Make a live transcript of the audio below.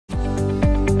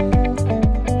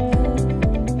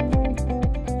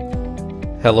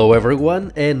Hello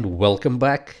everyone and welcome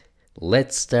back.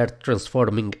 Let's start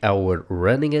transforming our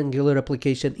running Angular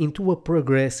application into a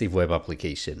progressive web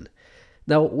application.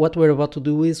 Now what we're about to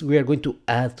do is we are going to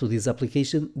add to this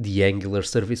application the Angular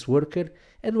service worker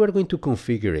and we're going to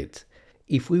configure it.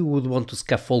 If we would want to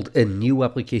scaffold a new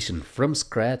application from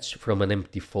scratch from an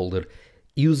empty folder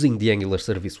using the Angular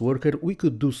service worker, we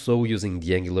could do so using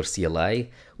the Angular CLI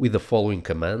with the following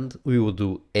command. We will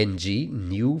do ng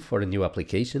new for a new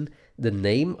application, the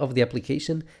name of the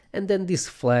application, and then this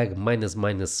flag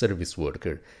 -- service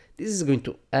worker. This is going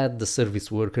to add the service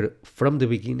worker from the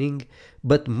beginning,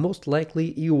 but most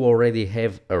likely you already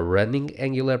have a running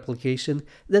Angular application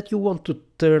that you want to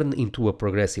turn into a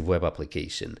progressive web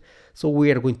application. So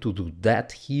we are going to do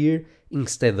that here.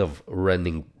 Instead of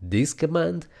running this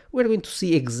command, we're going to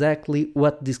see exactly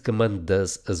what this command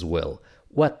does as well.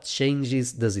 What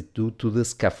changes does it do to the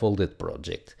scaffolded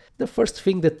project? The first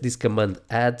thing that this command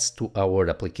adds to our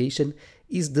application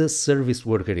is the service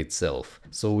worker itself.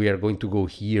 So we are going to go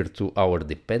here to our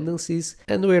dependencies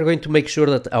and we are going to make sure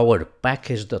that our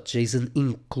package.json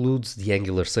includes the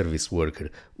Angular service worker,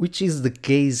 which is the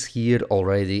case here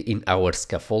already in our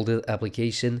scaffolded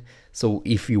application. So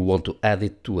if you want to add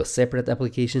it to a separate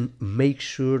application, make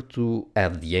sure to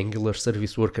add the Angular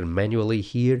service worker manually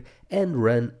here and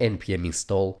run npm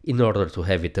install in order to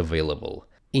have it available.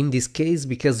 In this case,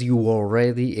 because you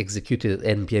already executed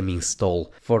npm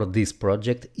install for this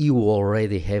project, you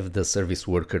already have the service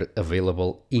worker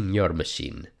available in your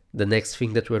machine. The next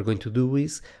thing that we are going to do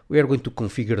is we are going to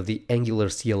configure the Angular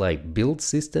CLI build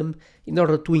system in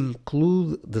order to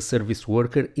include the service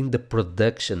worker in the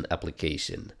production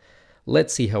application.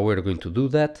 Let's see how we're going to do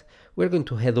that. We're going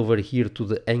to head over here to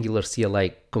the Angular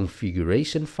CLI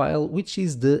configuration file, which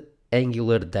is the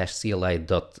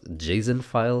angular-cli.json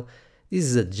file. This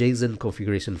is a JSON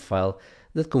configuration file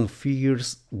that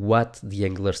configures what the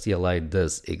Angular CLI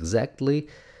does exactly.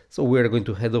 So we're going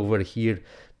to head over here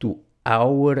to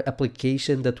our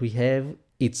application that we have.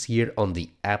 It's here on the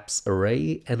apps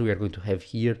array, and we are going to have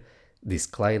here this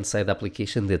client-side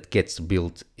application that gets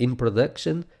built in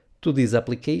production. To this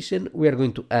application, we are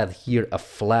going to add here a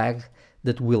flag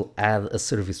that will add a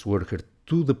service worker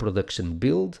to the production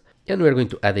build, and we're going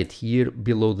to add it here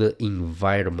below the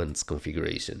environments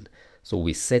configuration. So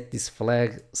we set this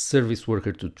flag service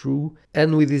worker to true,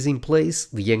 and with this in place,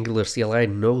 the Angular CLI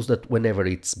knows that whenever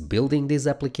it's building this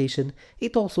application,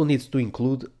 it also needs to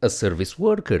include a service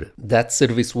worker. That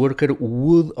service worker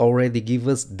would already give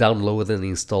us download and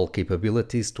install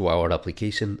capabilities to our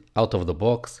application out of the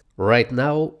box. Right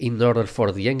now, in order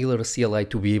for the Angular CLI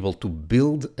to be able to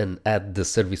build and add the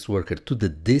service worker to the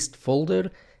dist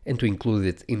folder, and to include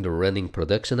it in the running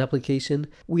production application,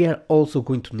 we are also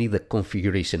going to need a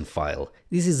configuration file.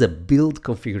 This is a build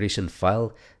configuration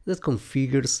file that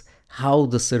configures how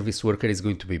the service worker is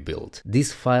going to be built.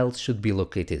 This file should be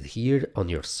located here on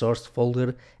your source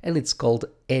folder, and it's called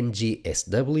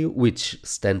ngsw, which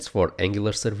stands for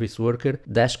Angular Service Worker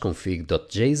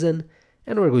 -config.json,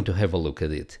 and we're going to have a look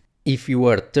at it. If you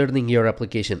are turning your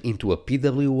application into a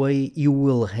PWA, you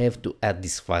will have to add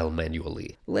this file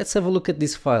manually. Let's have a look at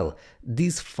this file.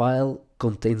 This file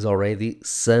contains already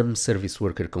some service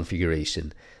worker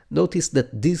configuration. Notice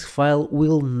that this file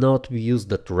will not be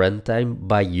used at runtime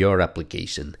by your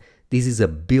application. This is a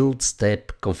build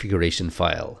step configuration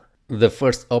file. The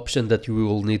first option that you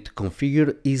will need to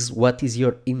configure is what is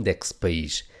your index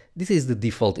page. This is the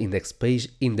default index page,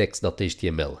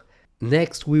 index.html.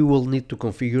 Next, we will need to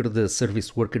configure the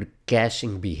service worker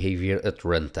caching behavior at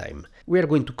runtime. We are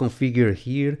going to configure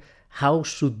here how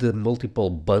should the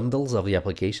multiple bundles of the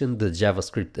application, the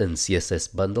JavaScript and CSS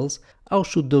bundles, how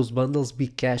should those bundles be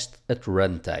cached at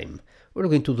runtime. We're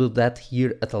going to do that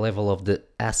here at the level of the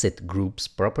asset groups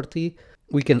property.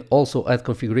 We can also add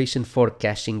configuration for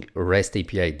caching REST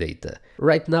API data.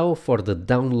 Right now, for the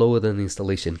download and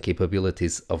installation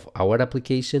capabilities of our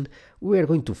application, we are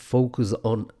going to focus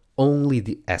on only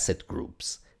the asset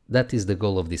groups. That is the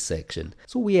goal of this section.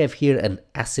 So we have here an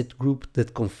asset group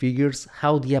that configures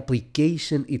how the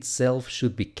application itself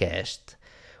should be cached.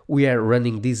 We are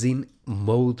running this in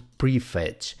mode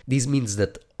prefetch. This means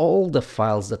that all the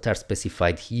files that are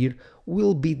specified here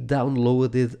will be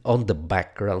downloaded on the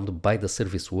background by the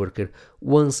service worker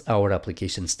once our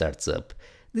application starts up.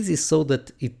 This is so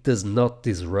that it does not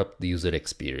disrupt the user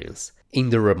experience. In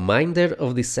the remainder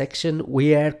of this section,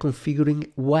 we are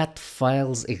configuring what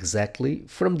files exactly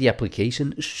from the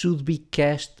application should be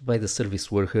cached by the service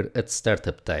worker at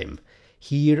startup time.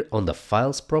 Here on the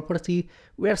files property,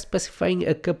 we are specifying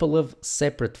a couple of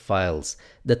separate files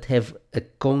that have a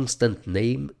constant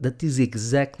name that is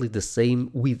exactly the same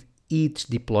with each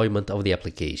deployment of the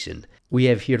application. We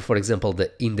have here, for example,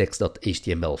 the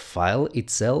index.html file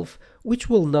itself, which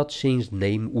will not change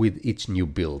name with each new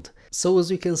build. So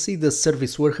as you can see, the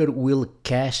service worker will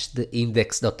cache the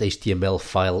index.html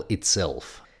file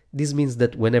itself. This means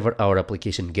that whenever our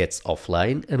application gets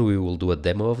offline, and we will do a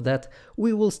demo of that,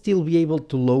 we will still be able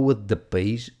to load the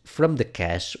page from the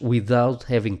cache without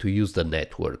having to use the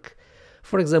network.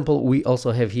 For example, we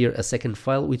also have here a second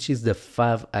file, which is the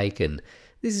fav icon.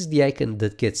 This is the icon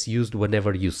that gets used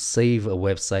whenever you save a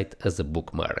website as a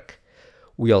bookmark.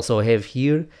 We also have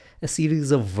here a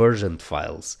series of versioned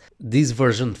files. These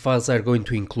versioned files are going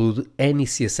to include any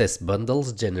CSS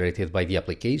bundles generated by the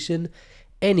application,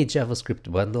 any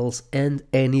JavaScript bundles, and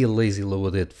any lazy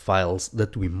loaded files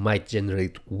that we might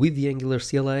generate with the Angular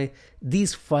CLI.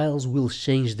 These files will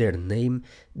change their name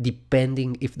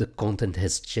depending if the content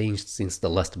has changed since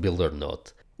the last build or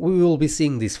not. We will be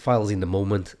seeing these files in a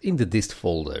moment in the dist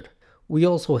folder. We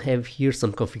also have here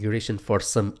some configuration for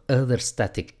some other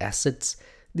static assets.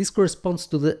 This corresponds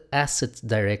to the assets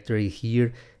directory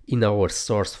here in our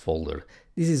source folder.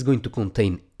 This is going to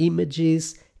contain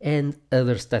images and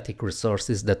other static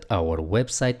resources that our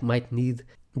website might need.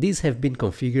 These have been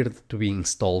configured to be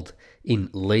installed in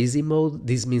lazy mode.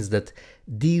 This means that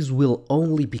these will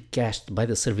only be cached by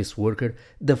the service worker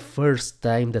the first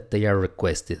time that they are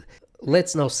requested.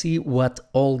 Let's now see what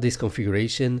all this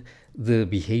configuration, the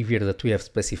behavior that we have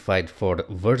specified for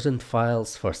version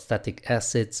files, for static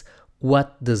assets,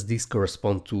 what does this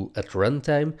correspond to at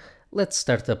runtime? Let's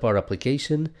start up our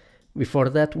application. Before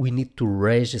that, we need to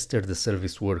register the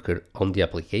service worker on the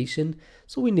application.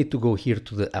 So we need to go here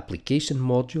to the application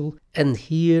module, and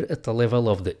here at the level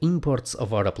of the imports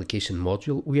of our application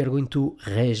module, we are going to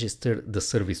register the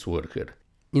service worker.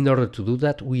 In order to do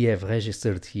that, we have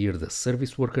registered here the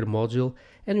service worker module,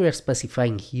 and we are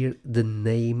specifying here the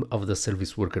name of the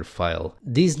service worker file.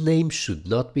 This name should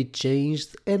not be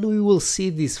changed, and we will see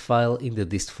this file in the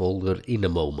dist folder in a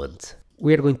moment.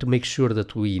 We are going to make sure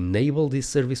that we enable this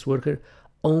service worker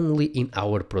only in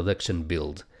our production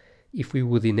build. If we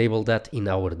would enable that in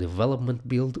our development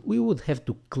build, we would have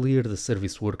to clear the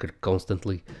service worker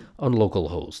constantly on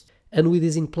localhost. And with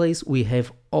this in place, we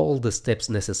have all the steps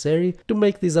necessary to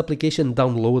make this application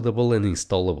downloadable and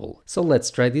installable. So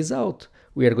let's try this out.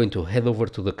 We are going to head over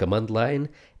to the command line,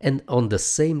 and on the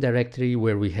same directory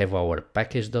where we have our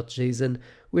package.json,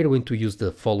 we are going to use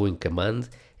the following command,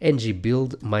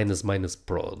 ngbuild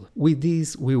 --prod. With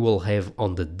this, we will have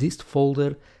on the dist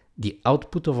folder the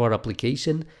output of our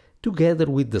application together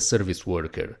with the service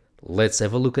worker. Let's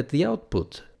have a look at the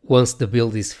output. Once the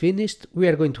build is finished, we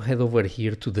are going to head over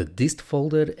here to the dist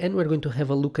folder, and we're going to have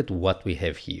a look at what we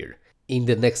have here. In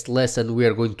the next lesson, we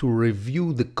are going to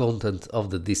review the content of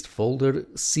the dist folder,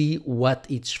 see what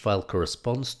each file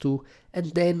corresponds to, and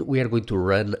then we are going to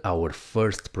run our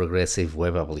first progressive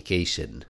web application.